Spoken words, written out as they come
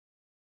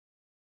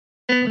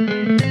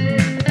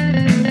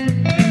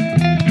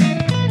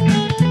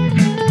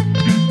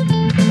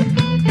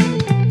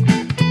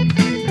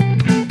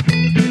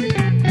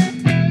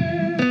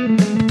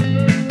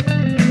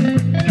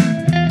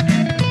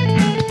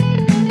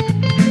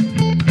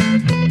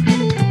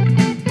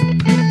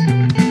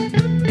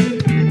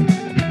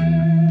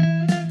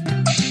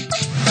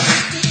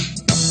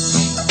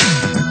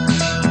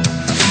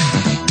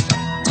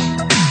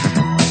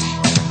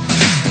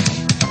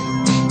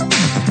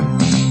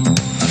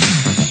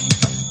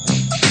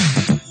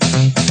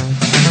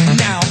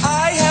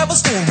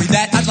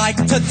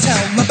To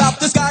tell about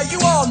this guy, you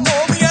all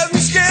know me, has me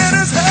scared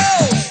as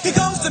hell. He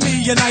comes to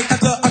me at night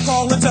after I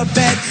call him to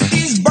bed.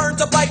 He's burnt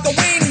up like a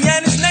weenie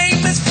and his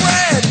name is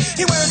Fred.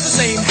 He wears the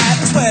same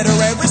hat and sweater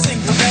every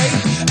single day,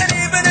 and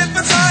even if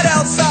it's hot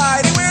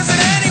outside, he wears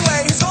it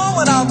anyway. He's gone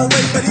when I'm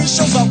awake, but he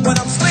shows up when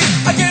I'm asleep.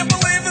 I can't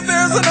believe that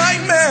there's a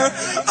nightmare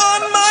on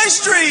my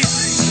street.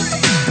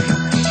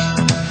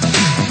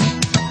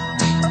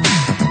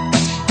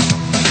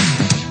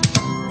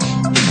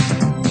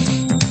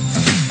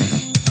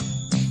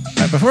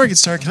 Before I get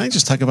started, can I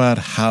just talk about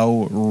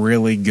how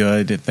really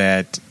good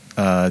that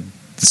the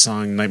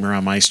song Nightmare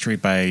on My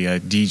Street by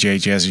DJ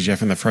Jazzy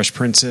Jeff and the Fresh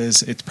Prince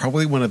is? It's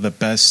probably one of the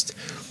best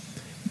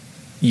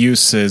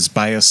uses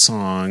by a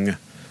song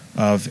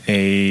of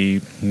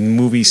a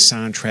movie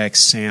soundtrack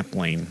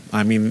sampling.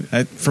 I mean,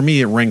 for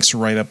me, it ranks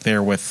right up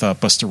there with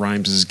Busta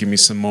Rhymes' Give Me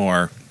Some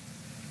More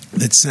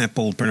that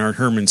sampled Bernard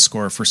Herrmann's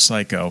score for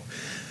Psycho.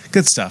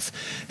 Good stuff.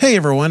 Hey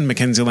everyone,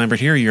 Mackenzie Lambert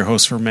here, your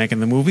host for Mac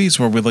and the Movies,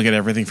 where we look at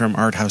everything from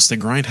art house to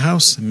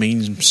grindhouse,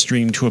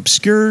 mainstream to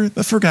obscure,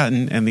 the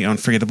forgotten, and the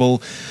unforgettable.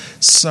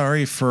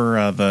 Sorry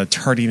for the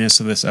tardiness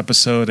of this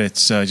episode.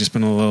 It's just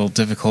been a little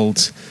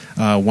difficult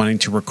wanting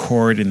to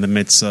record in the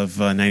midst of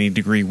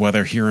 90-degree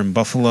weather here in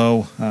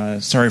Buffalo.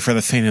 Sorry for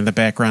the fan in the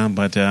background,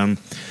 but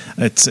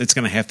it's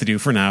going to have to do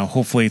for now.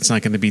 Hopefully it's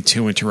not going to be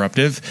too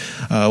interruptive.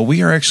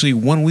 We are actually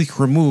 1 week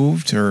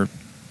removed,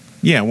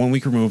 1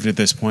 week removed at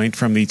this point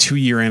from the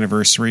 2-year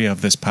anniversary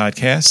of this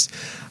podcast.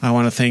 I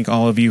want to thank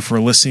all of you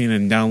for listening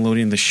and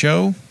downloading the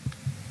show.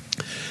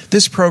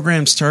 This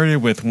program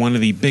started with one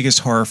of the biggest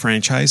horror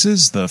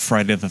franchises, the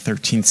Friday the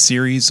 13th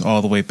series,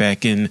 all the way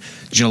back in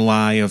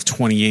July of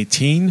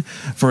 2018.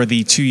 For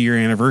the 2-year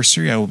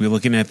anniversary, I will be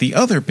looking at the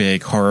other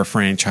big horror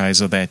franchise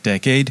of that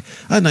decade,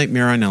 A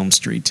Nightmare on Elm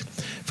Street.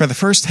 For the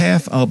first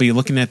half, I'll be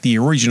looking at the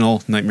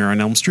original Nightmare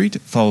on Elm Street,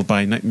 followed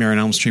by Nightmare on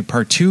Elm Street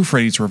Part 2,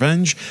 Freddy's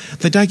Revenge,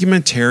 the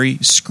documentary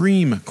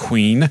Scream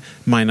Queen,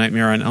 My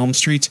Nightmare on Elm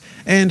Street,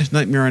 and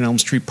Nightmare on Elm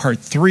Street Part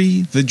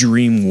 3, The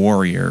Dream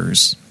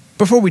Warriors.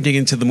 Before we dig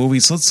into the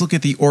movies, let's look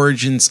at the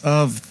origins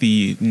of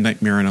the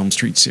Nightmare on Elm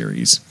Street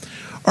series.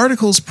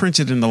 Articles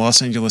printed in the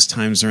Los Angeles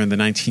Times during the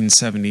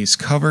 1970s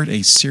covered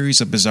a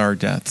series of bizarre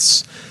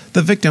deaths.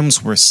 The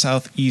victims were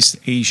Southeast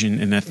Asian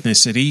in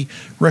ethnicity,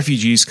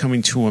 refugees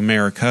coming to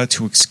America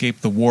to escape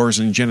the wars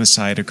and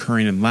genocide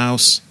occurring in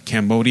Laos,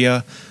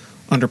 Cambodia,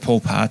 under Pol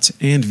Pot,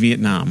 and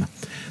Vietnam.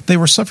 They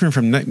were suffering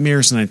from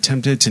nightmares and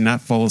attempted to not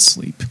fall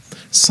asleep.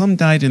 Some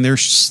died in their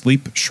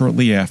sleep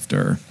shortly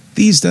after.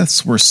 These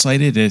deaths were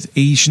cited as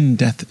Asian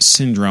death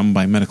syndrome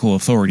by medical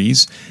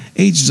authorities.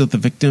 Ages of the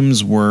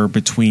victims were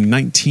between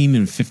 19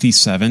 and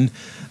 57.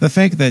 The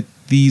fact that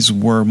these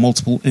were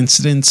multiple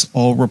incidents,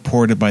 all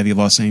reported by the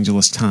Los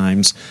Angeles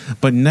Times,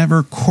 but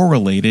never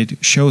correlated,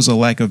 shows a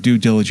lack of due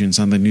diligence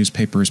on the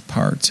newspaper's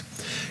part.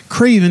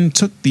 Craven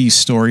took these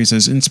stories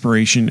as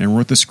inspiration and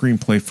wrote the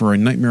screenplay for A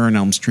Nightmare on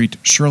Elm Street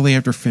shortly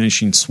after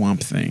finishing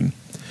Swamp Thing.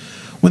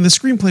 When the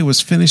screenplay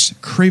was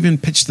finished, Craven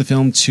pitched the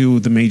film to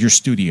the major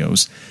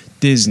studios,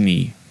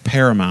 Disney,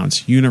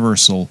 Paramount,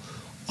 Universal.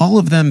 All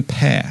of them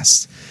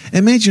passed.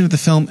 Imagine if the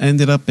film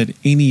ended up at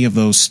any of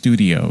those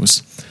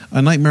studios.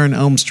 A Nightmare on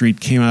Elm Street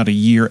came out a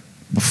year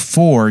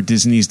before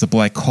Disney's The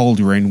Black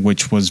Cauldron,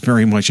 which was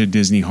very much a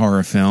Disney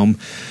horror film.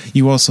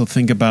 You also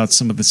think about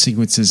some of the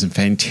sequences in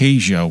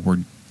Fantasia were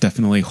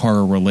definitely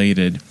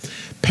horror-related.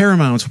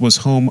 Paramount was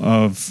home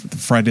of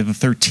Friday the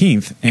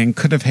 13th and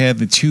could have had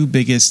the two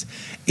biggest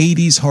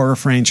 80s horror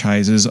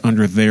franchises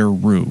under their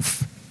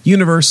roof.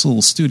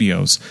 Universal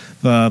Studios,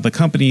 the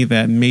company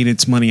that made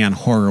its money on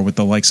horror with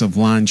the likes of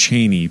Lon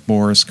Chaney,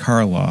 Boris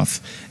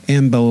Karloff,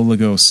 and Bela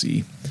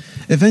Lugosi.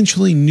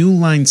 Eventually, New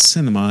Line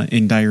Cinema,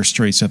 in dire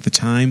straits at the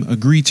time,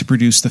 agreed to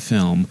produce the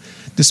film.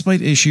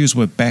 Despite issues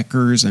with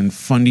backers and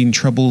funding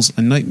troubles,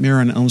 A Nightmare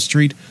on Elm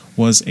Street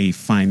was a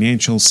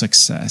financial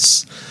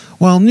success.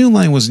 While New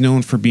Line was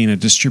known for being a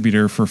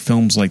distributor for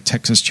films like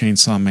Texas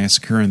Chainsaw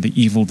Massacre and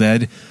The Evil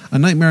Dead, A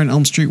Nightmare on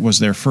Elm Street was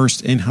their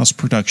first in-house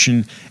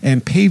production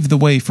and paved the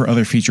way for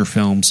other feature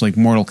films like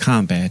Mortal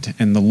Kombat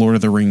and the Lord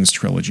of the Rings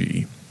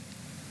trilogy.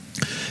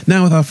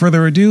 Now, without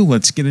further ado,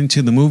 let's get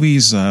into the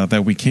movies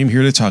that we came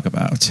here to talk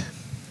about.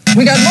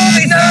 We got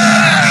movie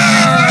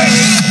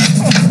night!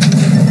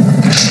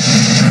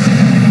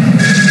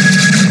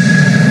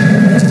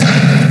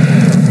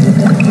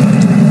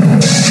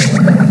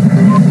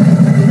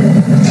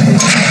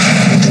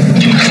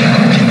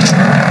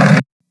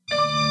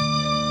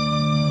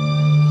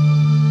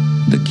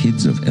 The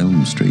kids of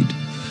Elm Street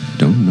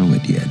don't know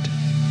it yet,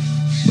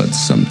 but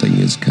something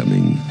is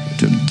coming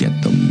to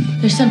get them.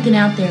 There's something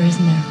out there,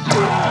 isn't there?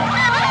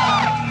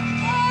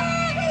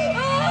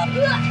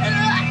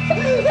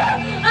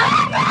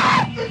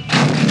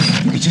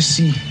 You could just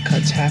see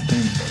cuts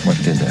happening. What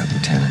did that,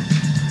 Lieutenant?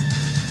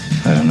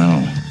 I don't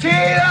know.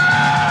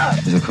 Tina!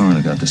 What's the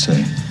coroner got to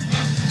say?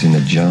 He's in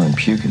the jar and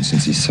puking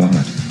since he saw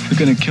it. They're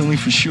gonna kill me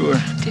for sure.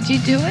 Did you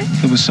do it?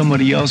 There was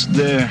somebody else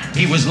there.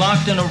 He was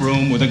locked in a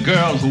room with a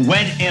girl who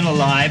went in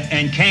alive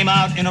and came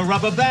out in a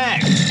rubber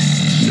bag.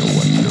 No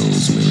one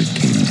knows where it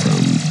came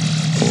from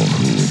or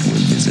who it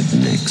will visit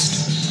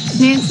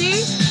next. Nancy?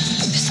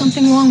 There's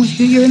something wrong with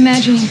you. You're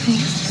imagining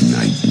things.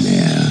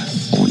 Nightmare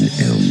on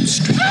Elm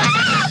Street.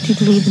 Do you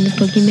believe in the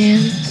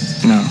boogeyman?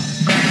 No.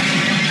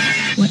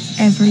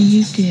 Whatever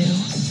you do,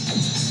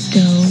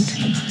 don't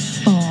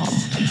fall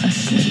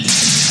asleep.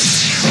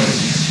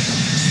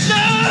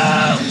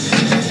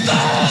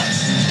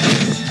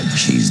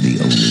 She's the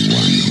only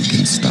one who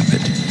can stop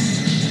it.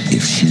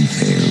 If she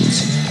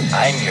fails,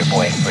 I'm your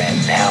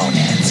boyfriend now,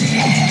 Nancy.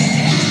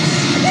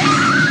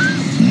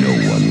 no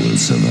one will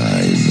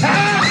survive.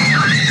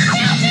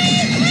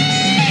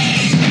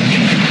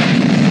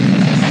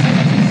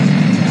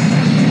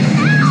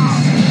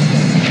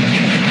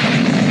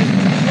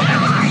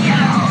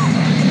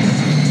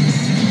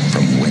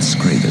 From Wes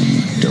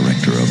Craven,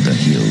 director of The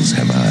Hills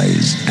Have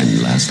Eyes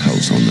and Last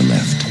House on the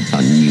Left,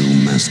 a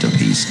new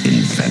masterpiece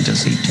in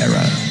fantasy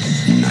terror,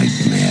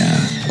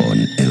 Nightmare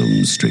on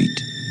Elm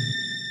Street.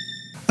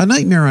 A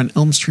Nightmare on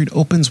Elm Street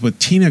opens with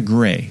Tina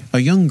Gray, a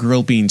young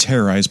girl being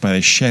terrorized by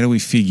a shadowy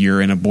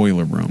figure in a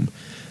boiler room.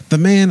 The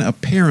man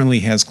apparently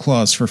has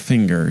claws for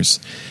fingers.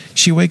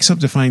 She wakes up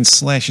to find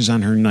slashes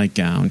on her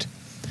nightgown.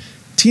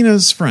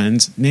 Tina's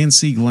friends,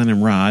 Nancy, Glenn,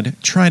 and Rod,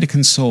 try to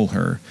console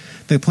her.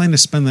 They plan to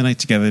spend the night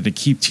together to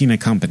keep Tina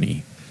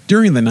company.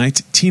 During the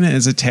night, Tina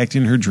is attacked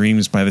in her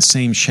dreams by the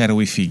same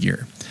shadowy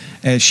figure.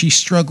 As she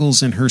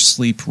struggles in her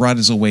sleep, Rod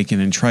is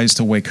awakened and tries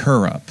to wake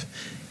her up.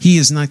 He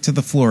is knocked to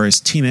the floor as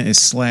Tina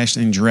is slashed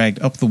and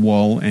dragged up the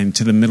wall and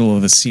to the middle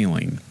of the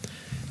ceiling.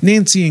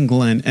 Nancy and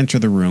Glenn enter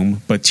the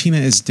room, but Tina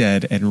is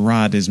dead and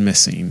Rod is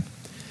missing.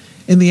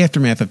 In the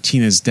aftermath of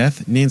Tina's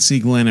death, Nancy,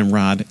 Glenn, and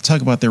Rod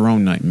talk about their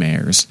own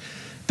nightmares.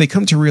 They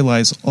come to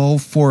realize all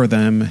four of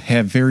them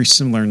have very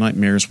similar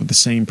nightmares with the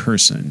same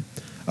person.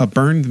 A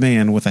burned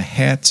man with a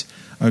hat,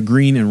 a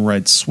green and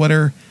red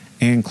sweater,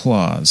 and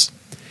claws.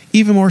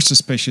 Even more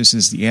suspicious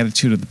is the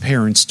attitude of the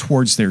parents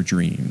towards their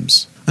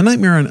dreams. A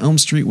Nightmare on Elm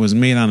Street was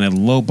made on a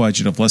low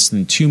budget of less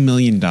than $2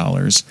 million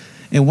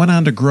and went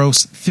on to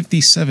gross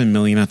 $57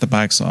 million at the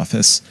box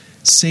office,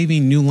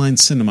 saving New Line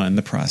Cinema in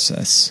the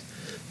process.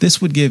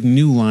 This would give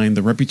New Line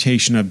the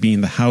reputation of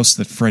being the house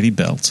that Freddy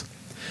built.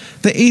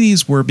 The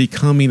 80s were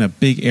becoming a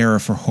big era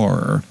for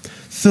horror,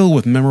 filled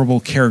with memorable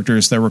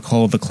characters that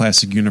recall the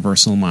classic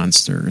Universal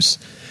monsters.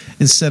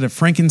 Instead of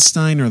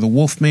Frankenstein or the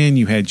Wolfman,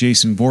 you had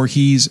Jason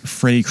Voorhees,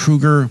 Freddy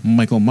Krueger,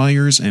 Michael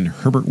Myers, and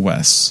Herbert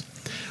West.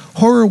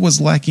 Horror was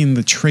lacking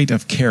the trait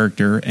of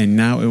character, and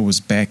now it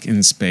was back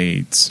in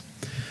spades.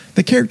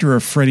 The character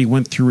of Freddy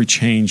went through a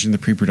change in the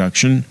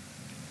pre-production.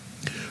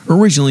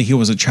 Originally, he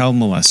was a child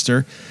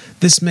molester.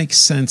 This makes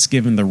sense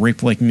given the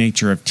rape-like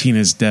nature of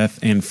Tina's death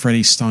and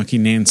Freddy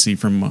stalking Nancy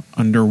from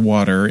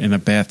underwater in a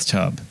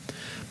bathtub.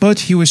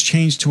 But he was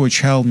changed to a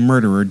child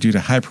murderer due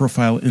to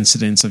high-profile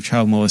incidents of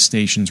child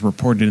molestations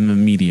reported in the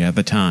media at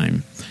the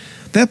time.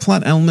 That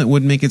plot element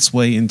would make its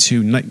way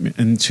into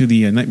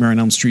the Nightmare on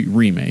Elm Street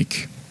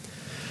remake.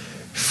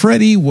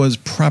 Freddy was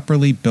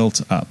properly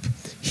built up.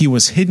 He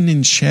was hidden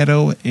in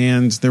shadow,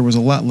 and there was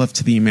a lot left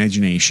to the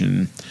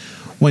imagination.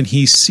 When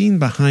he's seen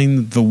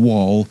behind the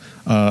wall,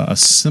 a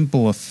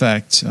simple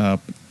effect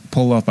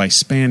pulled off by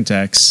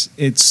spandex,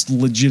 it's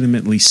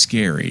legitimately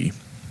scary.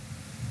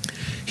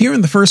 Here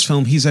in the first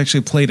film, he's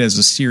actually played as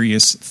a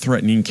serious,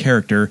 threatening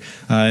character,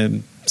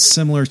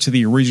 similar to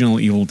the original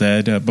Evil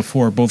Dead,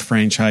 before both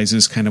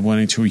franchises kind of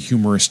went into a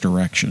humorous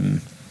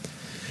direction.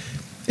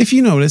 If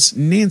you notice,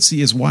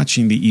 Nancy is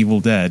watching The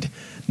Evil Dead.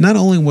 Not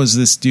only was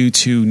this due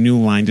to New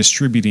Line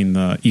distributing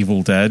The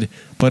Evil Dead,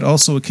 but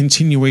also a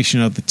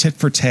continuation of the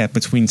tit-for-tat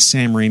between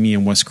Sam Raimi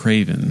and Wes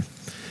Craven.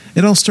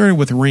 It all started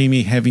with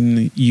Raimi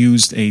having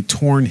used a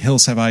torn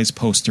Hills Have Eyes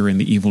poster in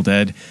The Evil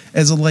Dead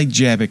as a light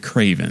jab at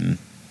Craven.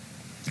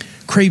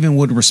 Craven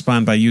would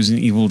respond by using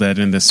Evil Dead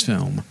in this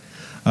film.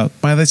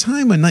 By the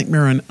time A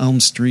Nightmare on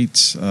Elm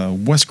Street,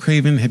 Wes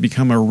Craven had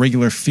become a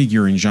regular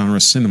figure in genre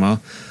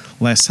cinema.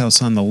 Last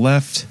House on the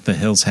Left, The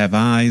Hills Have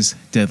Eyes,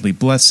 Deadly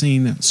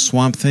Blessing,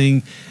 Swamp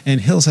Thing, and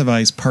Hills Have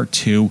Eyes Part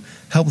 2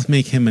 helped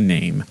make him a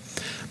name.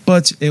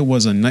 But it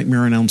was A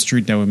Nightmare on Elm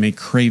Street that would make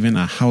Craven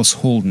a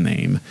household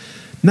name.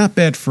 Not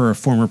bad for a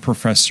former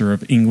professor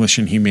of English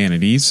and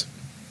Humanities.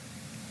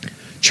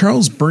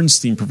 Charles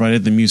Bernstein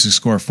provided the music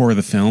score for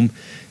the film.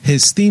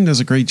 His theme does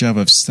a great job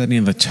of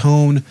setting the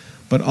tone,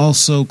 but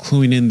also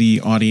cluing in the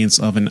audience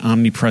of an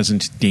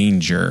omnipresent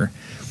danger.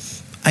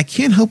 I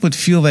can't help but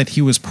feel that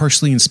he was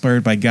partially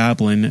inspired by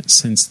Goblin,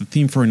 since the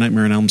theme for A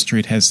Nightmare on Elm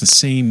Street has the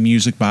same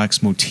music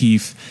box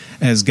motif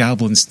as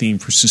Goblin's theme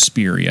for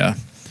Suspiria.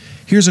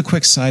 Here's a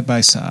quick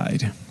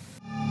side-by-side.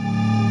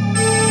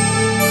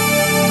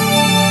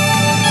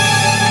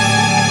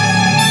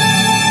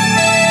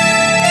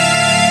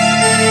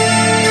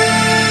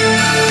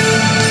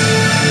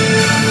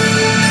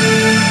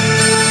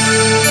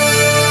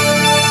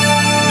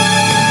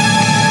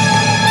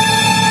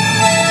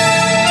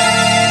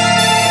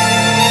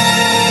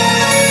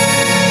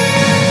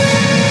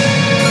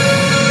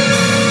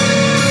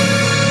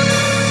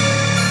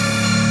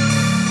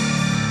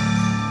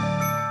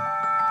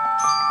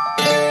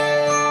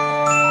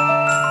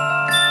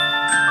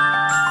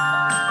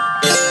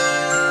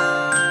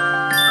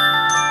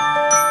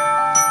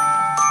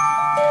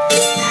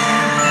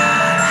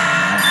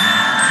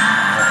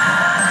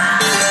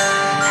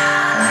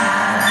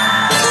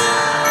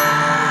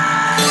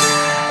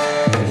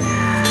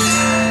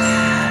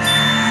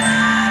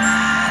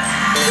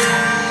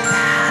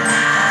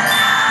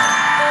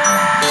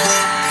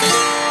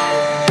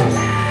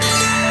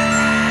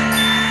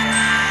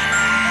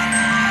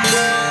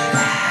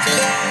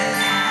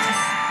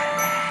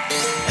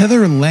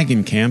 Heather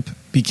Langenkamp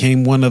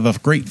became one of the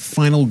great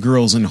final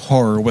girls in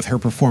horror with her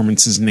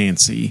performance as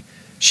Nancy.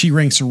 She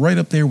ranks right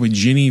up there with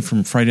Ginny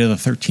from Friday the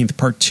 13th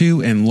Part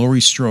 2 and Laurie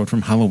Strode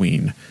from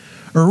Halloween.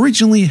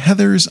 Originally,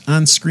 Heather's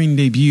on-screen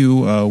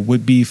debut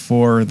would be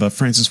for the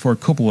Francis Ford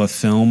Coppola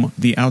film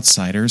The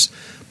Outsiders,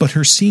 but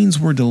her scenes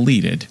were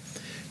deleted.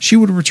 She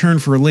would return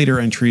for later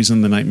entries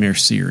in the Nightmare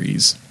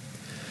series.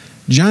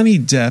 Johnny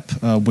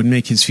Depp would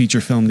make his feature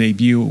film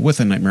debut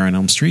with A Nightmare on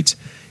Elm Street.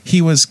 He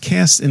was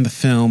cast in the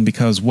film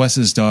because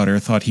Wes's daughter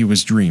thought he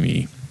was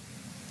dreamy.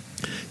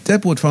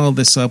 Depp would follow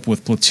this up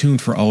with Platoon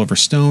for Oliver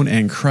Stone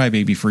and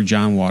Crybaby for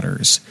John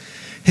Waters.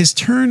 His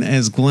turn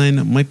as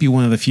Glenn might be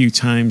one of the few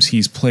times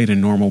he's played a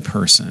normal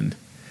person.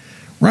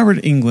 Robert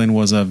Englund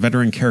was a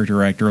veteran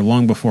character actor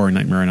long before A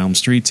Nightmare on Elm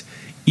Street.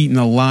 Eaten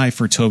Alive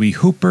for Tobe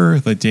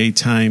Hooper, the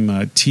daytime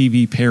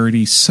TV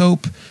parody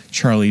Soap,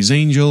 Charlie's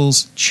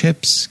Angels,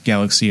 Chips,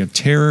 Galaxy of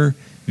Terror,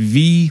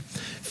 V.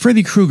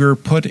 Freddy Krueger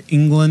put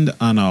Englund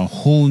on a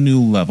whole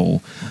new level.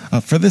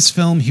 For this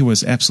film, he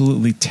was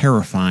absolutely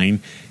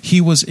terrifying.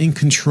 He was in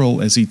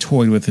control as he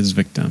toyed with his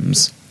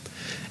victims.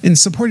 In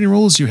supporting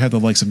roles, you have the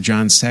likes of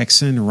John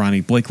Saxon,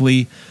 Ronnie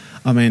Blakely,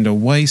 Amanda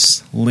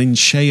Weiss, Lynn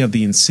Shay of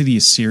the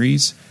Insidious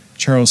series,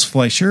 Charles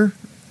Fleischer,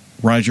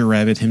 Roger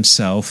Rabbit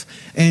himself,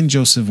 and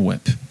Joseph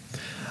Whipp.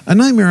 A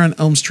Nightmare on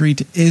Elm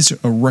Street is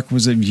a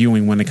requisite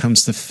viewing when it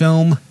comes to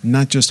film,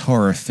 not just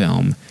horror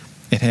film.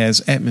 It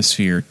has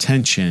atmosphere,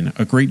 tension,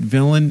 a great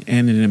villain,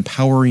 and an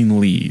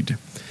empowering lead.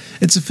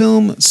 It's a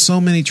film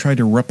so many tried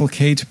to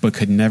replicate but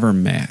could never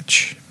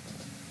match.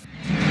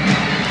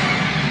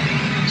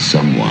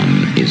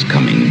 Someone is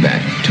coming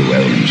back to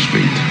Elm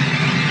Street.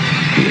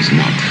 He is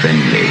not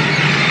friendly.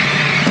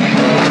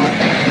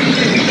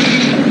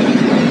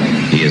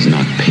 He is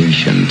not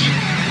patient.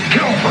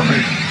 Kill for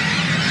me.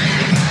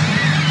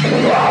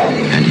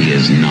 And he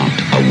is not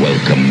a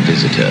welcome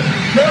visitor.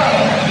 No!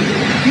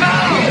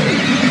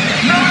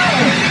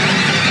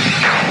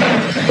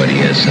 But he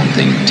has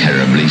something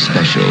terribly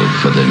special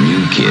for the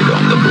new kid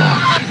on the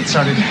block. It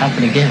started to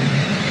happen again.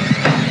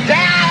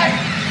 Dad!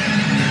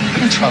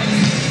 I'm in trouble.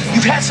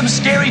 You've had some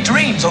scary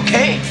dreams,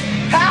 okay?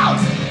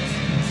 Help!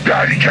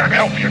 Daddy can't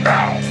help you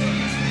now.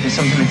 There's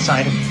something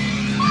inside him.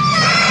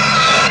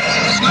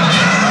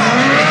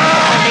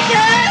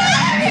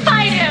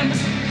 Fight him!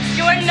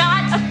 You are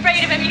not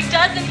afraid of him. He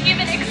doesn't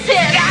even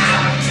exist.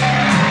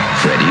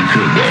 Freddy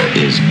Krueger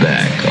is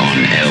back on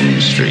Elm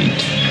Street.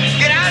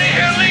 Get out of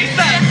here, Lisa!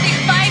 Jesse,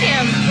 fight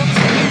him!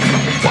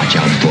 Watch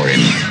out for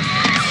him.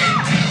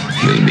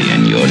 He'll be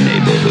in your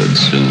neighborhood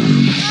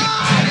soon.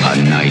 A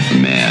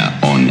Nightmare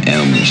on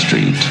Elm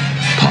Street,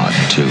 Part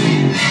 2. You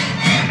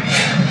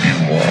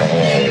are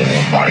all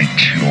my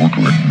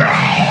children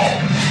now.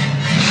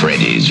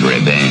 Freddy's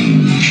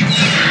Revenge.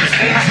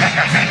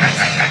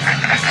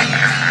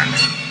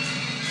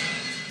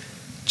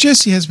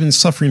 Jesse has been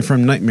suffering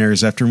from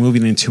nightmares after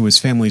moving into his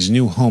family's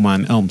new home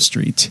on Elm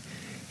Street.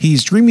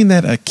 He's dreaming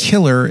that a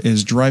killer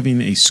is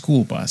driving a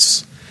school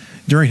bus.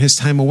 During his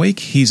time awake,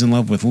 he's in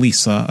love with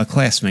Lisa, a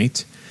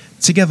classmate.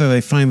 Together,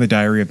 they find the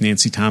diary of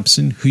Nancy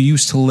Thompson, who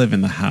used to live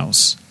in the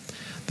house.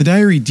 The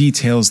diary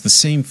details the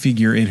same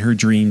figure in her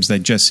dreams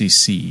that Jesse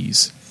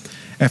sees.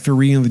 After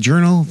reading the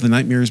journal, the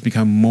nightmares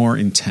become more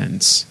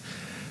intense.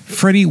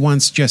 Freddy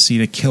wants Jesse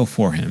to kill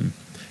for him.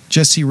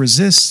 Jesse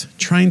resists,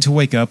 trying to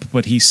wake up,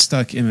 but he's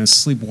stuck in a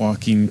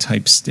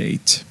sleepwalking-type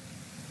state.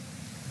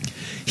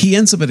 He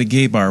ends up at a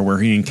gay bar where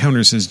he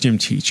encounters his gym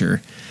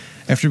teacher.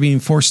 After being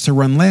forced to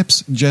run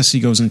laps, Jesse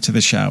goes into the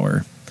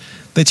shower.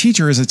 The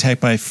teacher is attacked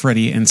by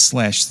Freddy and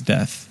slashed to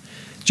death.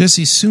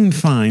 Jesse soon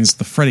finds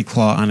the Freddy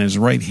claw on his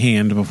right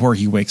hand before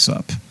he wakes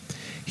up.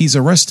 He's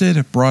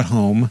arrested, brought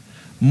home,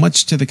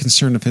 much to the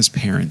concern of his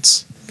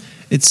parents.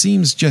 It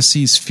seems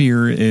Jesse's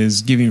fear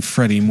is giving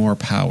Freddy more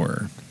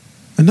power.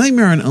 A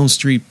Nightmare on Elm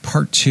Street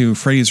Part 2,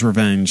 Freddy's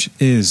Revenge,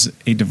 is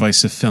a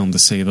divisive film to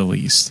say the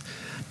least.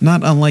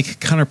 Not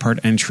unlike counterpart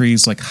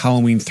entries like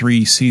Halloween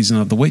 3, Season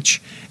of the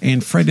Witch,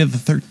 and Friday the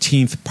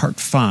 13th, Part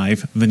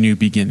 5, The New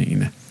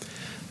Beginning.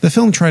 The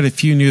film tried a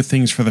few new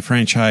things for the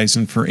franchise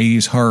and for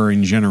 80s horror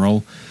in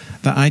general.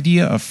 The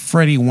idea of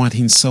Freddy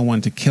wanting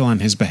someone to kill on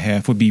his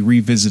behalf would be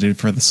revisited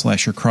for the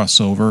slasher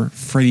crossover,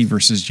 Freddy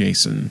vs.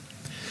 Jason.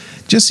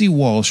 Jessie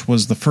Walsh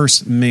was the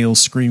first male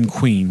Scream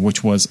Queen,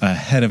 which was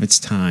ahead of its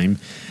time.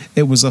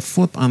 It was a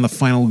flip on the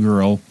final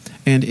girl,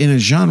 and in a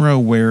genre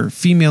where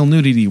female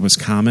nudity was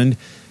common,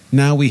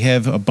 now we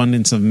have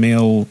abundance of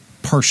male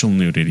partial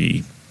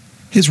nudity.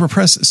 His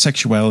repressed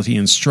sexuality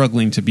and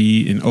struggling to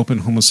be an open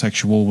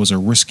homosexual was a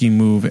risky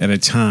move at a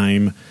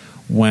time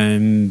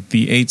when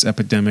the AIDS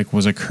epidemic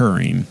was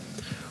occurring.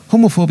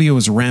 Homophobia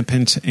was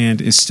rampant and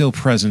is still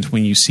present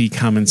when you see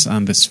comments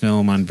on this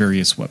film on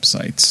various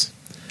websites.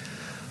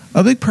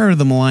 A big part of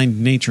the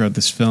maligned nature of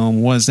this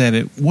film was that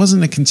it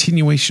wasn't a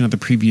continuation of the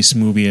previous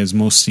movie as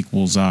most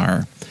sequels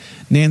are.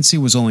 Nancy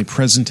was only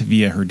present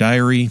via her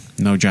diary,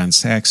 no John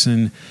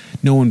Saxon,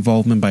 no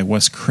involvement by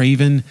Wes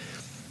Craven.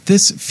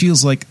 This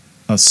feels like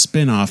a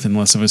spin-off and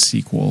less of a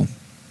sequel.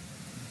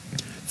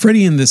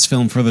 Freddy in this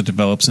film further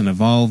develops and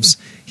evolves.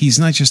 He's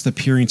not just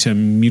appearing to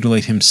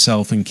mutilate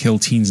himself and kill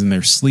teens in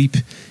their sleep.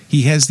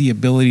 He has the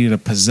ability to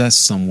possess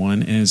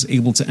someone and is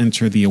able to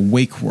enter the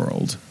awake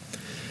world.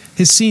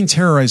 His scene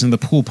terrorizing the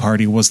pool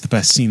party was the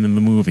best scene in the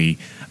movie.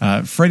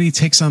 Freddy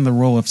takes on the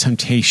role of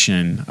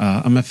Temptation,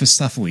 a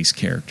Mephistopheles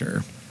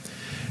character.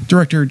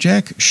 Director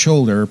Jack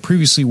Sholder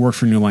previously worked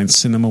for New Line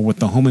Cinema with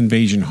the home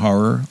invasion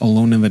horror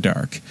Alone in the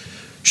Dark.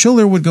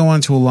 Sholder would go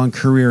on to a long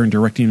career in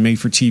directing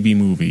made-for-TV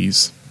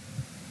movies.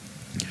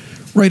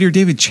 Writer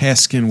David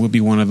Chaskin will be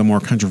one of the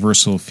more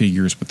controversial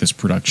figures with this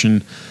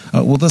production.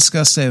 We'll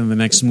discuss that in the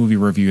next movie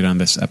reviewed on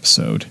this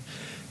episode.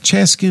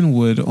 Chaskin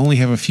would only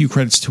have a few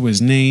credits to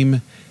his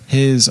name.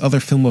 His other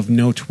film of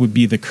note would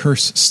be The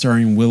Curse,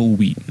 starring Will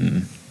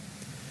Wheaton.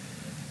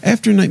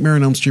 After Nightmare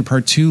on Elm Street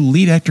Part 2,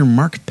 lead actor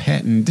Mark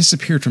Patton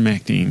disappeared from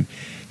acting.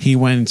 He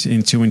went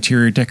into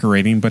interior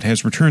decorating, but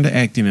has returned to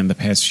acting in the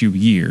past few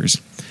years.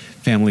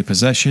 Family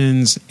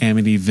Possessions,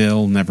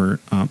 Amityville,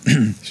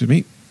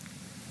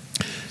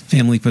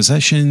 Family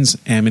Possessions,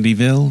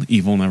 Amityville,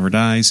 Evil Never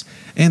Dies,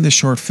 and the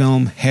short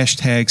film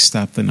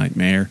 #Stop the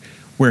Nightmare,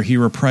 where he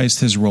reprised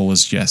his role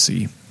as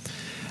Jesse.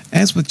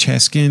 As with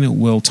Chaskin,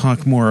 we'll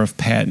talk more of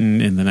Patton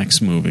in the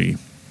next movie.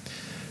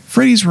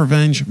 Freddy's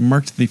Revenge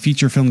marked the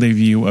feature film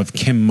debut of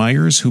Kim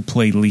Myers, who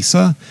played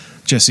Lisa,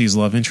 Jesse's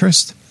love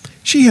interest.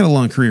 She had a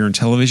long career in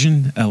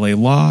television, LA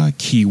Law,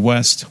 Key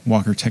West,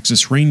 Walker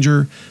Texas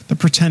Ranger, The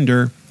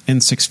Pretender,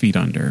 and 6 Feet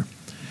Under.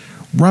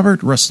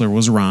 Robert Ressler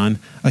was Ron,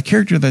 a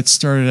character that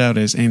started out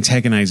as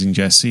antagonizing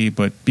Jesse,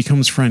 but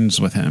becomes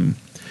friends with him.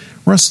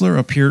 Ressler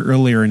appeared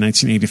earlier in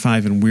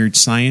 1985 in Weird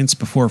Science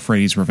before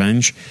Freddy's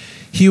Revenge.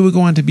 He would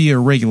go on to be a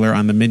regular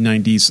on the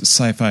mid-90s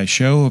sci-fi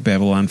show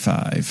Babylon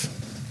 5.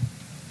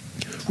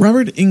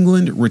 Robert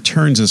Englund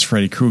returns as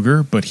Freddy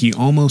Krueger, but he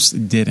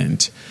almost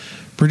didn't.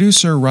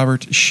 Producer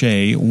Robert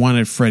Shea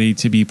wanted Freddy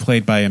to be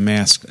played by a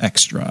masked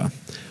extra.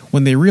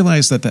 When they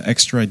realized that the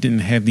extra didn't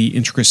have the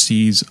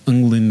intricacies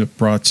Englund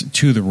brought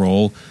to the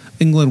role,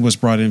 Englund was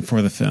brought in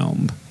for the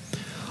film.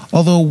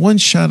 Although one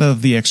shot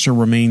of the extra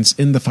remains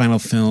in the final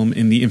film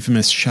in the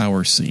infamous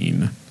shower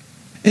scene.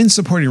 In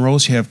supporting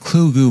roles, you have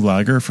Clu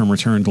Gulager from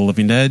Return of the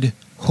Living Dead,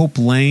 Hope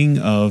Lang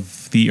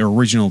of the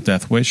original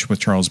Death Wish with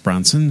Charles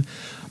Bronson,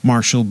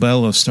 Marshall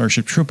Bell of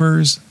Starship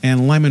Troopers,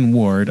 and Lyman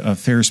Ward of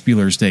Ferris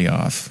Bueller's Day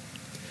Off.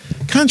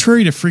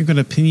 Contrary to frequent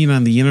opinion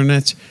on the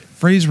internet,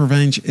 Freddy's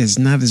Revenge is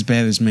not as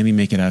bad as many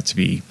make it out to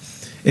be.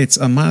 It's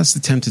a modest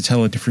attempt to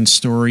tell a different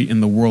story in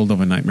the world of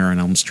A Nightmare on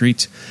Elm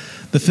Street.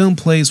 The film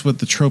plays with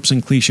the tropes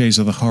and cliches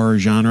of the horror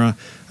genre.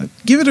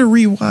 Give it a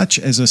rewatch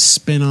as a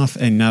spin-off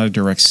and not a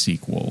direct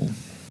sequel.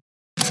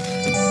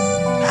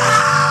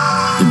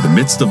 In the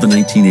midst of the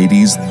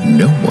 1980s,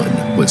 no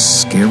one was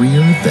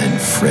scarier than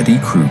Freddy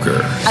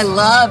Krueger. I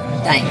love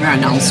Nightmare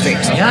on Elm Street.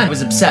 Yeah, I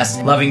was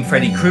obsessed, loving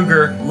Freddy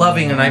Krueger,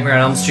 loving A Nightmare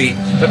on Elm Street.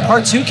 But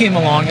Part 2 came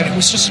along, and it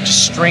was just a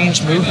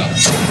strange movie.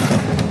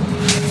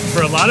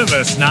 For a lot of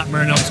us,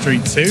 Nightmare on Elm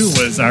Street 2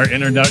 was our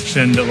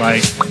introduction to,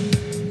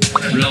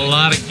 a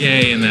lot of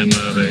gay in that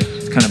movie.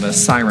 It's kind of a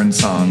siren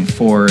song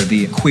for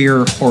the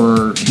queer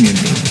horror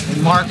community.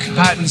 And Mark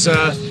Patton's,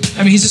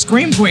 he's a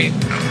scream queen.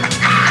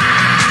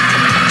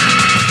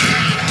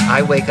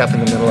 I wake up in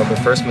the middle of the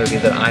first movie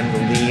that I'm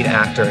the lead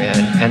actor in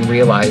and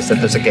realize that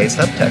there's a gay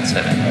subtext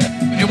in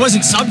it. It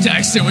wasn't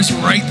subtext, it was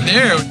right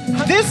there.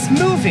 This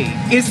movie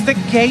is the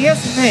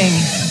gayest thing,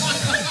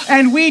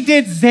 and we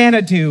did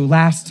Xanadu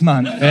last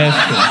month.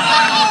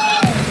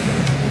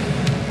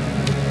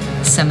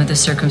 Some of the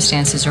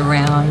circumstances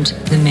around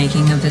the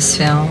making of this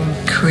film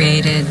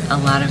created a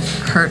lot of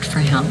hurt for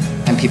him.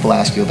 And people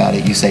ask you about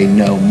it, you say,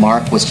 no,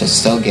 Mark was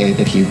just so gay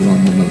that he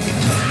ruined the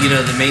movie. You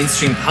know, the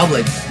mainstream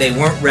public, they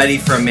weren't ready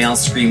for a male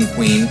scream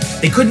queen.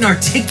 They couldn't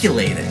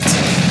articulate it.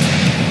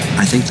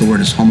 I think the word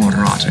is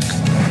homoerotic.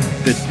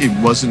 That it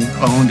wasn't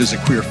owned as a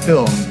queer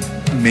film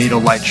made a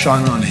light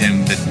shine on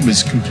him that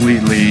was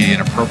completely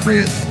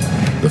inappropriate.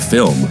 The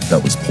film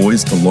that was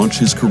poised to launch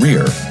his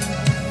career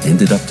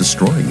ended up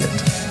destroying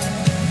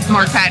it.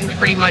 Mark Patton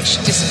pretty much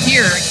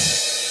disappeared.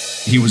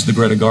 He was the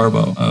Greta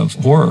Garbo of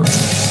horror.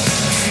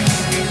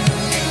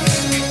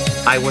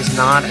 I was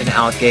not an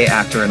out gay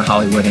actor in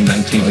Hollywood in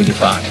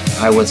 1985.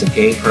 I was a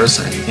gay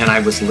person, and I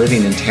was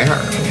living in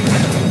terror.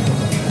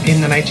 In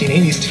the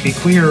 1980s, to be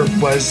queer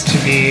was to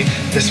be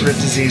this sort of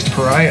diseased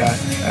pariah.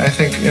 I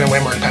think, in a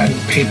way, Mark Patton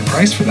paid the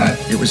price for that.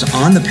 It was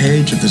on the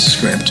page of the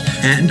script,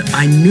 and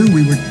I knew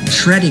we were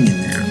treading in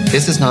there.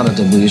 This is not a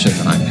delusion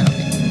that I'm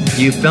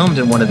having. You filmed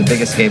in one of the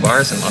biggest gay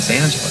bars in Los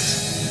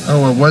Angeles. Oh,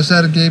 well, was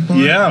that a gay bar?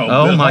 Yeah.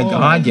 Oh, my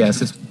God,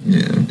 yes.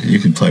 Yeah, you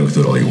can play with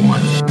it all you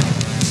want.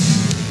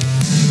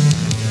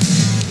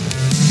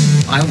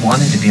 I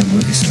wanted to be a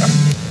movie star.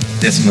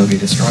 This movie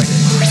destroyed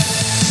it.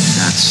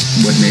 That's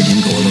what made him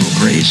go a little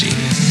crazy.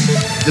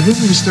 The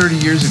movie was 30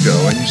 years ago,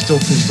 and you're still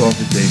pissed off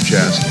at Dave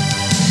Chaskin.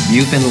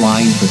 You've been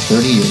lying for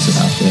 30 years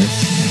about this.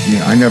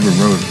 Yeah, I never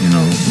wrote,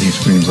 he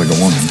screams like a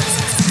woman.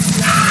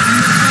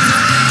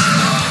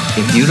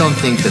 If you don't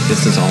think that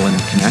this is all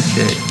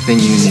interconnected, then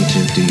you need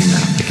to do your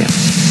math again.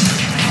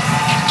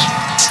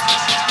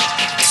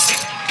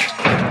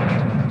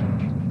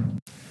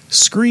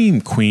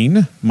 Scream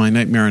Queen, My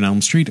Nightmare on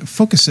Elm Street,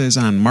 focuses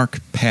on Mark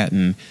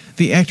Patton,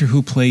 the actor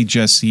who played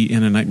Jesse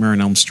in A Nightmare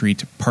on Elm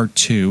Street Part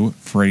 2,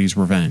 Freddy's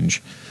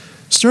Revenge.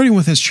 Starting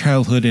with his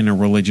childhood in a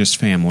religious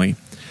family,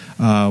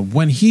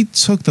 when he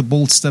took the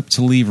bold step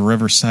to leave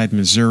Riverside,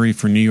 Missouri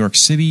for New York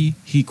City,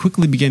 he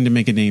quickly began to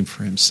make a name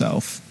for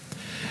himself.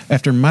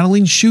 After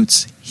modeling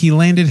shoots, he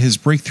landed his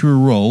breakthrough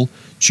role,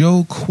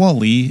 Joe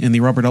Qualley, in the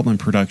Robert Altman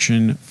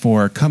production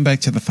for Come Back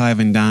to the Five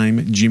and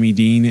Dime, Jimmy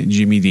Dean,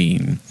 Jimmy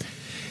Dean.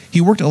 He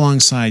worked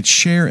alongside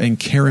Cher and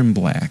Karen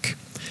Black.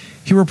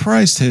 He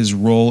reprised his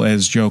role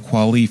as Joe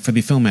Qualley for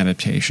the film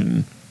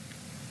adaptation.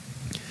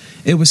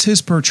 It was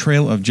his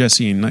portrayal of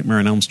Jesse in Nightmare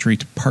on Elm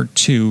Street Part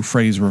 2,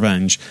 Freddy's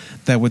Revenge,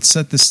 that would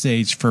set the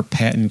stage for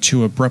Patton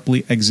to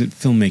abruptly exit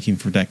filmmaking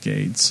for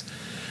decades.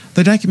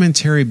 The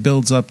documentary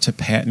builds up to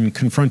Patton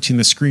confronting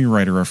the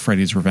screenwriter of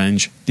Freddy's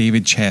Revenge,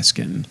 David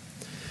Chaskin.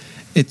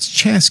 It's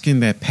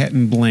Chaskin that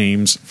Patton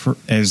blames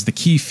as the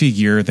key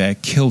figure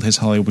that killed his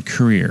Hollywood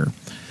career.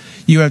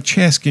 You have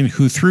Chaskin,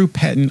 who threw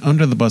Patton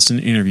under the bus in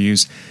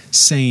interviews,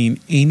 saying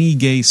any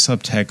gay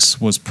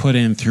subtext was put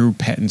in through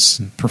Patton's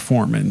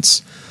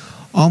performance,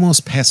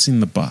 almost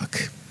passing the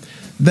buck.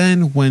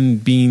 Then, when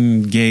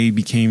being gay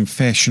became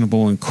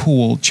fashionable and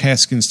cool,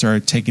 Chaskin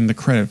started taking the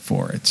credit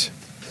for it.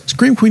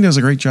 Scream Queen does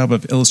a great job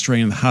of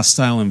illustrating the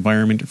hostile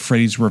environment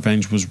Freddy's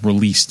Revenge was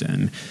released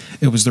in.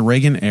 It was the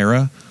Reagan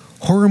era.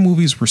 Horror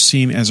movies were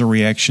seen as a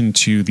reaction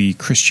to the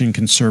Christian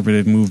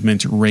conservative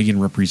movement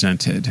Reagan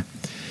represented.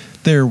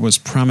 There was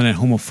prominent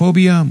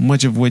homophobia,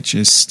 much of which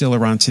is still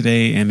around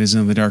today and is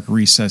in the dark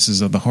recesses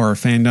of the horror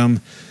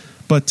fandom.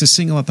 But to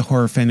single out the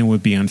horror fandom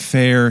would be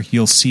unfair.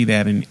 You'll see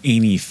that in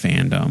any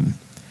fandom.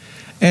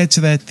 Add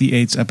to that the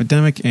AIDS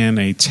epidemic and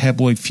a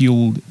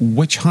tabloid-fueled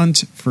witch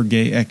hunt for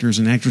gay actors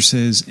and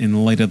actresses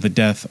in light of the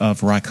death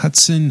of Rock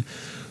Hudson,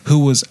 who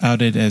was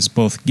outed as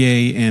both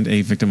gay and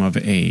a victim of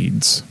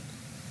AIDS.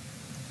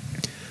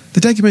 The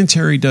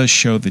documentary does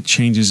show the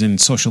changes in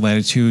social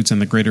attitudes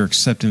and the greater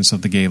acceptance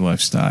of the gay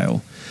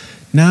lifestyle.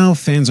 Now,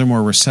 fans are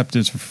more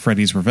receptive to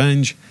Freddy's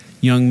Revenge.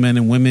 Young men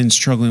and women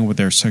struggling with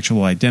their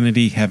sexual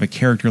identity have a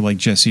character like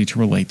Jesse to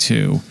relate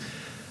to.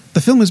 The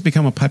film has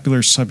become a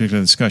popular subject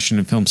of discussion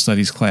in film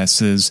studies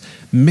classes.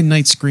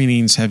 Midnight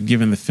screenings have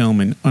given the film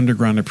an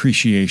underground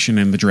appreciation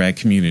in the drag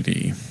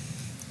community.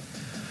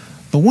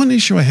 The one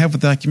issue I have with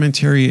the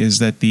documentary is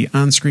that the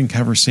on-screen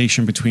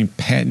conversation between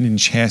Patton and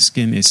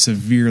Chaskin is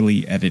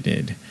severely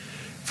edited.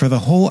 For the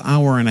whole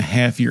hour and a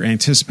half, you're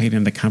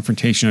anticipating the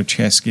confrontation of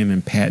Chaskin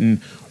and Patton,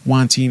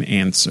 wanting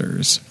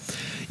answers.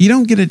 You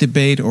don't get a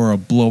debate or a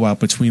blowout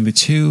between the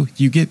two.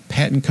 You get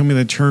Patton coming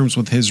to terms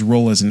with his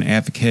role as an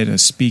advocate, a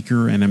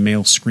speaker, and a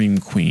male scream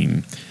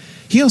queen.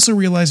 He also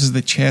realizes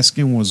that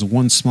Chaskin was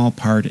one small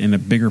part in a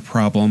bigger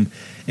problem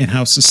in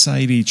how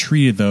society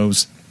treated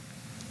those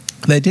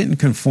that didn't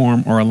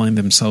conform or align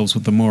themselves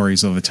with the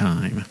mores of the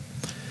time.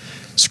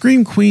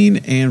 Scream Queen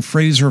and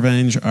Freddy's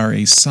Revenge are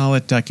a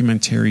solid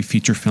documentary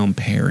feature film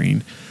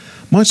pairing.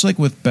 Much like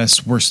with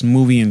Best Worst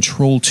Movie and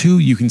Troll 2,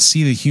 you can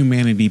see the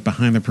humanity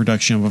behind the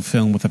production of a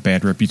film with a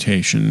bad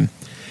reputation.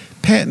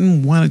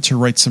 Patton wanted to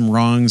right some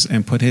wrongs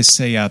and put his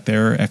say out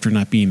there after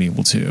not being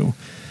able to.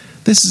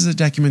 This is a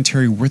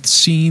documentary worth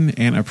seeing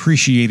and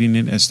appreciating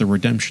it as the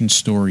redemption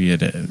story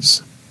it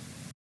is.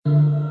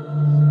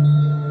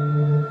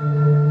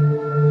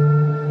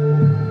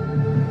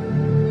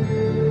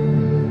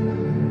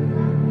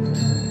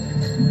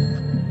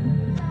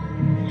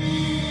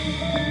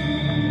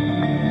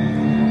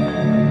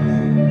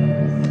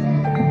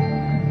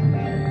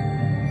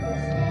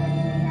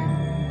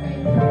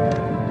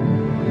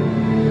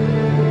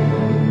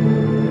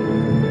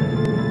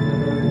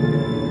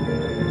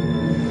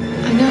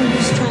 I know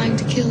who's trying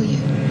to kill you.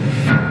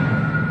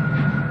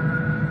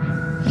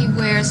 He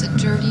wears a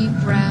dirty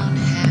brown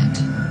hat.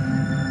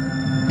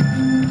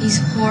 He's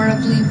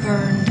horribly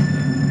burned.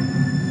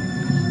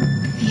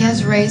 He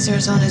has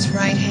razors on his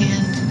right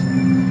hand.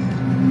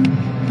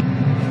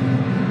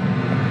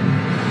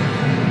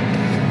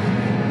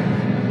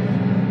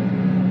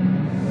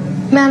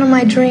 Man of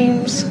my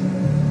dreams.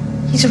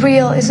 He's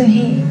real, isn't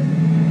he?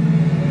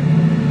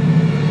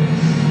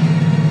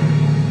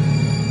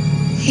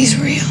 He's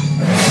real.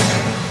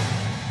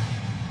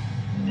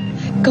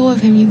 Let go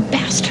of him, you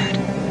bastard.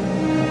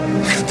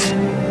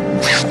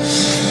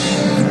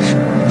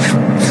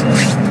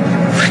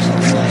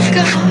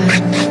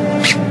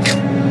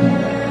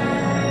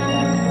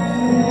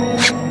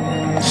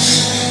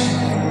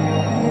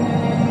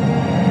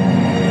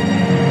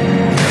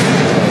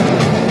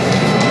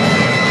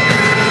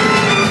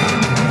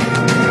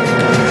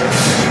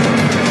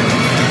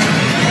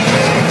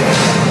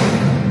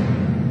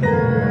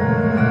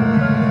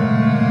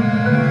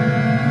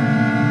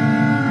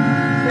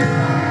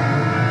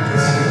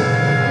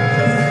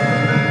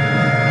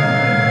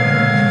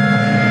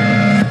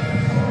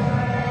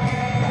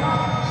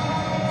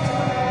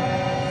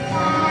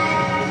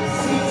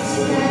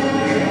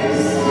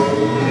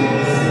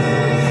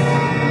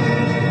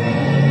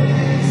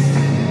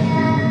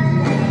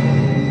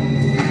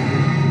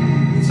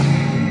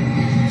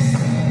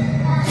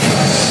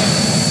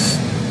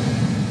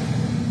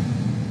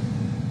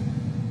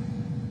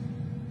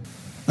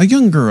 A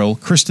young girl,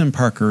 Kristen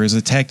Parker, is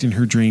attacked in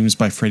her dreams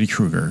by Freddy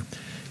Krueger.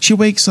 She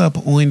wakes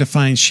up only to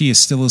find she is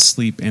still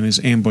asleep and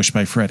is ambushed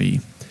by Freddy.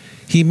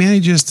 He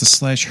manages to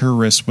slash her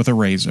wrist with a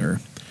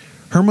razor.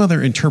 Her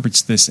mother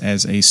interprets this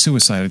as a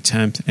suicide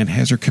attempt and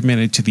has her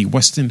committed to the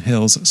Weston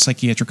Hills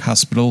Psychiatric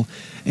Hospital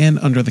and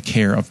under the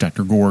care of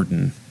Dr.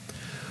 Gordon.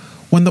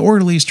 When the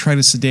orderlies try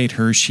to sedate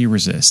her, she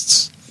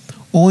resists.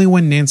 Only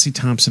when Nancy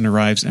Thompson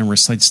arrives and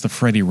recites the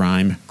Freddy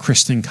rhyme,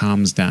 Kristen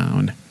calms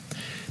down.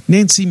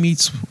 Nancy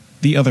meets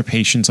the other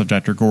patients of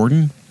Dr.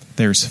 Gordon.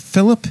 There's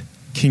Philip,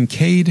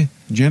 Kincaid,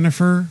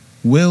 Jennifer,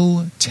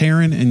 Will,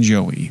 Taryn, and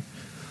Joey.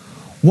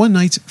 One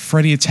night,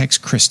 Freddy attacks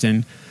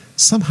Kristen.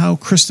 Somehow,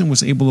 Kristen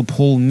was able to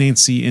pull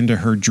Nancy into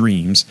her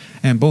dreams,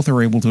 and both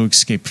are able to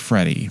escape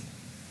Freddy.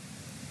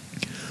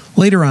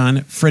 Later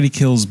on, Freddy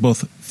kills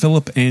both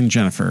Philip and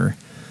Jennifer.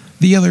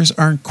 The others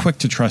aren't quick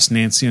to trust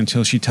Nancy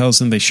until she tells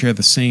them they share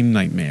the same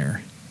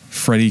nightmare,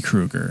 Freddy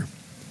Krueger.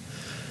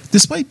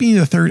 Despite being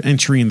the third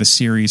entry in the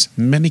series,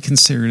 many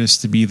consider this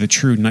to be the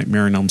true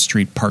Nightmare on Elm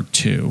Street Part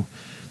 2.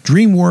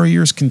 Dream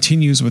Warriors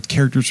continues with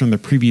characters from the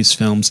previous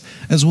films,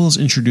 as well as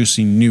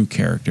introducing new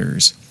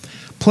characters.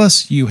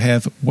 Plus, you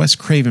have Wes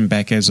Craven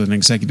back as an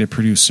executive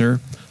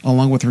producer,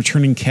 along with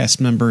returning cast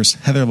members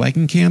Heather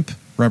Langenkamp,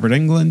 Robert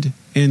Englund,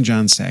 and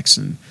John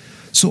Saxon.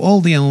 So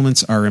all the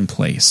elements are in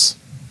place.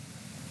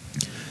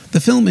 The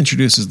film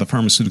introduces the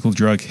pharmaceutical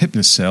drug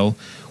Hypnocil,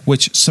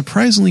 which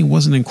surprisingly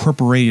wasn't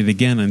incorporated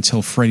again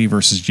until Freddy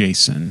vs.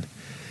 Jason.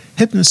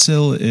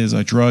 Hypnocil is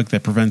a drug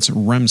that prevents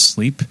REM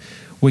sleep,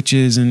 which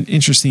is an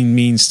interesting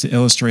means to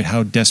illustrate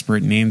how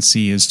desperate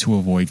Nancy is to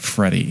avoid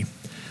Freddy.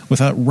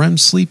 Without REM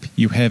sleep,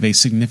 you have a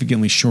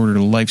significantly shorter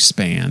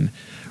lifespan.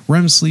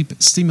 REM sleep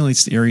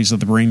stimulates the areas of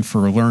the brain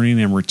for learning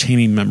and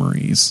retaining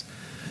memories.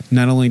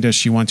 Not only does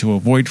she want to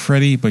avoid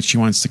Freddy, but she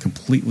wants to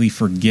completely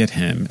forget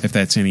him, if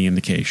that's any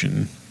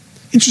indication.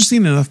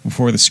 Interesting enough,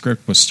 before the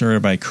script was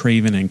started by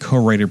Craven and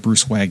co-writer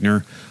Bruce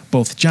Wagner,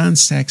 both John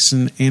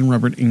Saxon and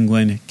Robert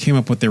Englund came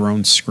up with their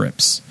own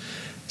scripts.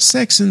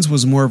 Saxon's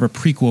was more of a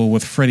prequel,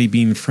 with Freddy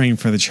being framed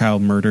for the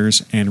child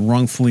murders and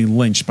wrongfully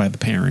lynched by the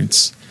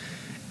parents.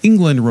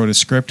 Englund wrote a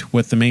script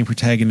with the main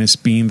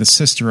protagonist being the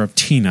sister of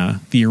Tina,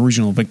 the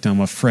original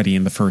victim of Freddy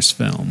in the first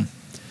film.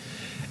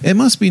 It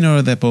must be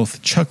noted that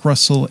both Chuck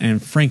Russell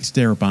and Frank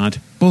Darabont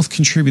both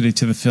contributed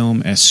to the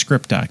film as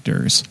script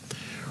doctors.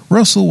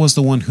 Russell was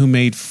the one who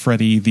made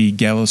Freddy the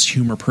gallows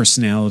humor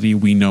personality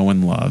we know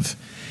and love.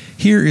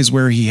 Here is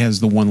where he has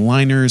the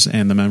one-liners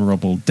and the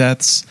memorable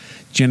deaths.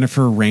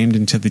 Jennifer rammed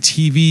into the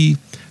TV.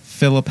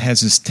 Philip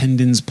has his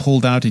tendons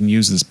pulled out and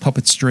uses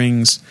puppet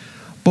strings.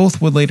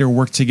 Both would later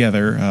work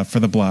together for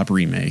the Blob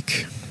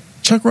remake.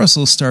 Chuck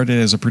Russell started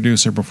as a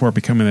producer before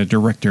becoming a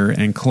director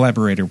and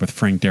collaborator with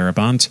Frank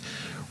Darabont.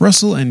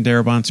 Russell and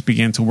Darabont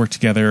began to work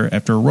together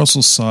after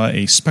Russell saw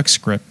a spec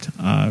script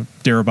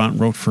Darabont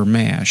wrote for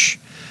MASH.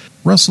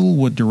 Russell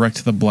would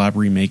direct the Blob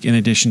remake in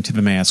addition to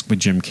The Mask with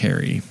Jim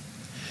Carrey.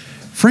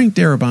 Frank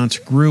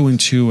Darabont grew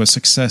into a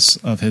success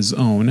of his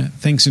own,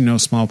 thanks in no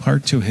small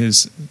part to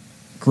his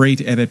great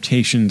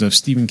adaptations of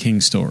Stephen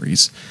King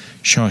stories,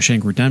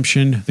 Shawshank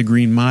Redemption, The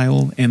Green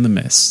Mile, and The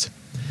Mist.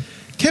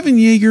 Kevin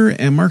Yeager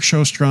and Mark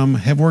Shostrom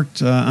have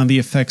worked on the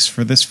effects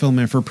for this film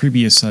and for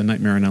previous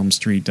Nightmare on Elm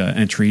Street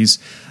entries.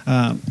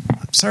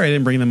 Sorry I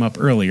didn't bring them up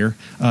earlier.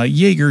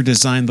 Yeager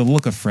designed the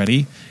look of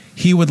Freddy.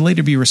 He would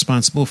later be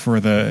responsible for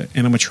the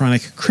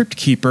animatronic Crypt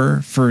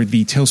Keeper for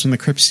the Tales from the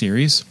Crypt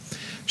series.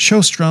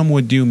 Shostrom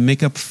would do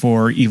makeup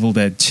for Evil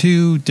Dead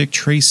 2, Dick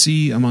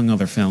Tracy, among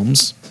other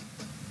films.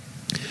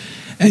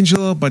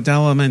 Angelo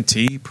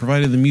Badalamenti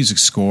provided the music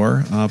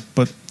score,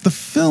 but the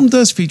film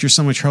does feature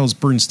some of Charles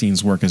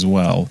Bernstein's work as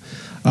well.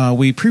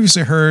 We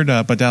previously heard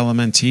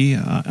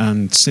Badalamenti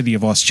on City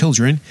of Lost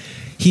Children.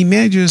 He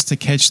manages to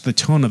catch the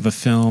tone of the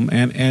film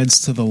and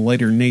adds to the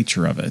lighter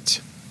nature of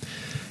it.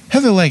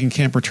 Heather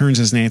Langenkamp returns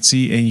as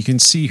Nancy, and you can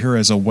see her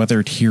as a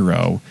weathered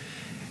hero.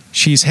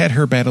 She's had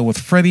her battle with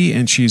Freddy,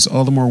 and she's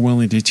all the more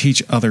willing to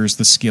teach others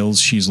the skills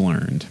she's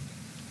learned.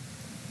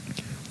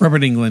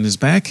 Robert Englund is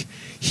back.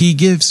 He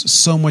gives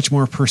so much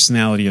more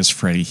personality as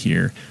Freddy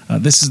here.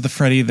 This is the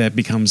Freddy that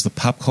becomes the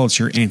pop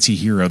culture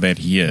anti-hero that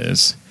he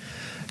is.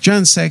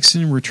 John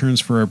Saxon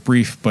returns for a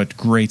brief but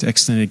great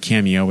extended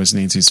cameo as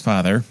Nancy's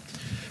father.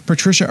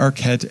 Patricia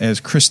Arquette as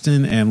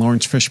Kristen and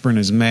Lawrence Fishburne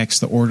as Max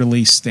the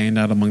Orderly stand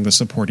out among the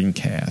supporting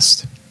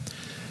cast.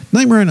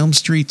 Nightmare on Elm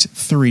Street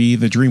 3,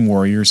 The Dream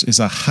Warriors, is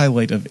a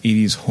highlight of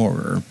 80s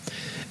horror.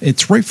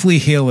 It's rightfully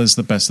hailed as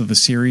the best of the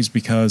series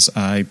because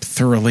I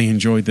thoroughly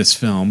enjoyed this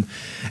film.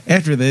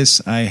 After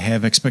this, I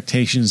have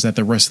expectations that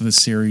the rest of the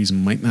series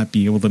might not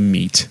be able to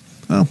meet.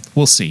 Well,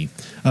 we'll see.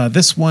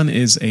 This one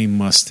is a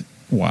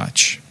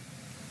must-watch.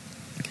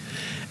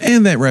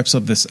 And that wraps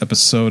up this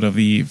episode of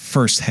the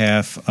first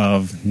half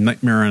of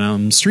Nightmare on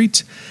Elm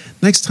Street.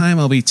 Next time,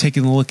 I'll be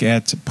taking a look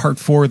at Part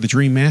 4, The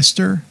Dream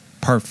Master,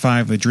 Part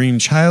 5, The Dream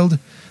Child,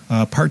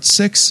 Part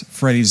 6,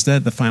 Freddy's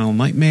Dead, The Final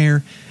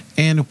Nightmare,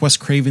 and Wes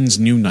Craven's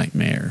New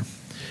Nightmare.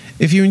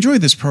 If you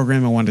enjoyed this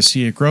program and want to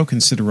see it grow,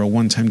 consider a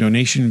one-time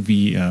donation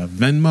via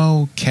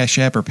Venmo, Cash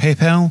App, or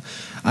PayPal.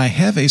 I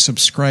have a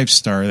Subscribe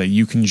Star that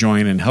you can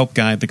join and help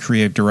guide the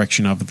creative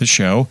direction of the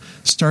show,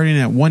 starting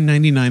at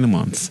 $1.99 a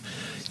month.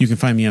 You can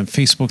find me on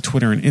Facebook,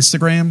 Twitter, and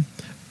Instagram.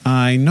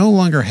 I no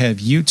longer have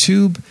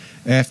YouTube.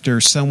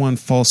 After someone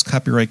false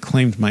copyright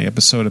claimed my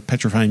episode of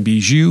Petrifying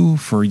Bijou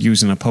for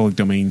using a public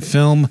domain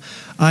film,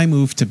 I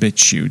moved to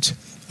BitChute.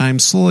 I'm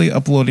slowly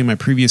uploading my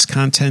previous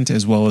content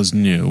as well as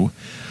new.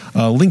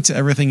 Link to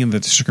everything in the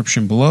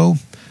description below.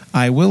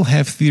 I will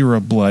have Theater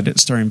of Blood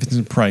starring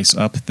Vincent Price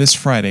up this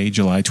Friday,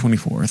 July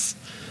 24th.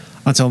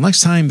 Until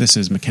next time, this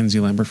is Mackenzie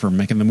Lambert for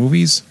Making the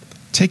Movies.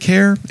 Take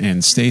care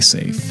and stay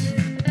safe.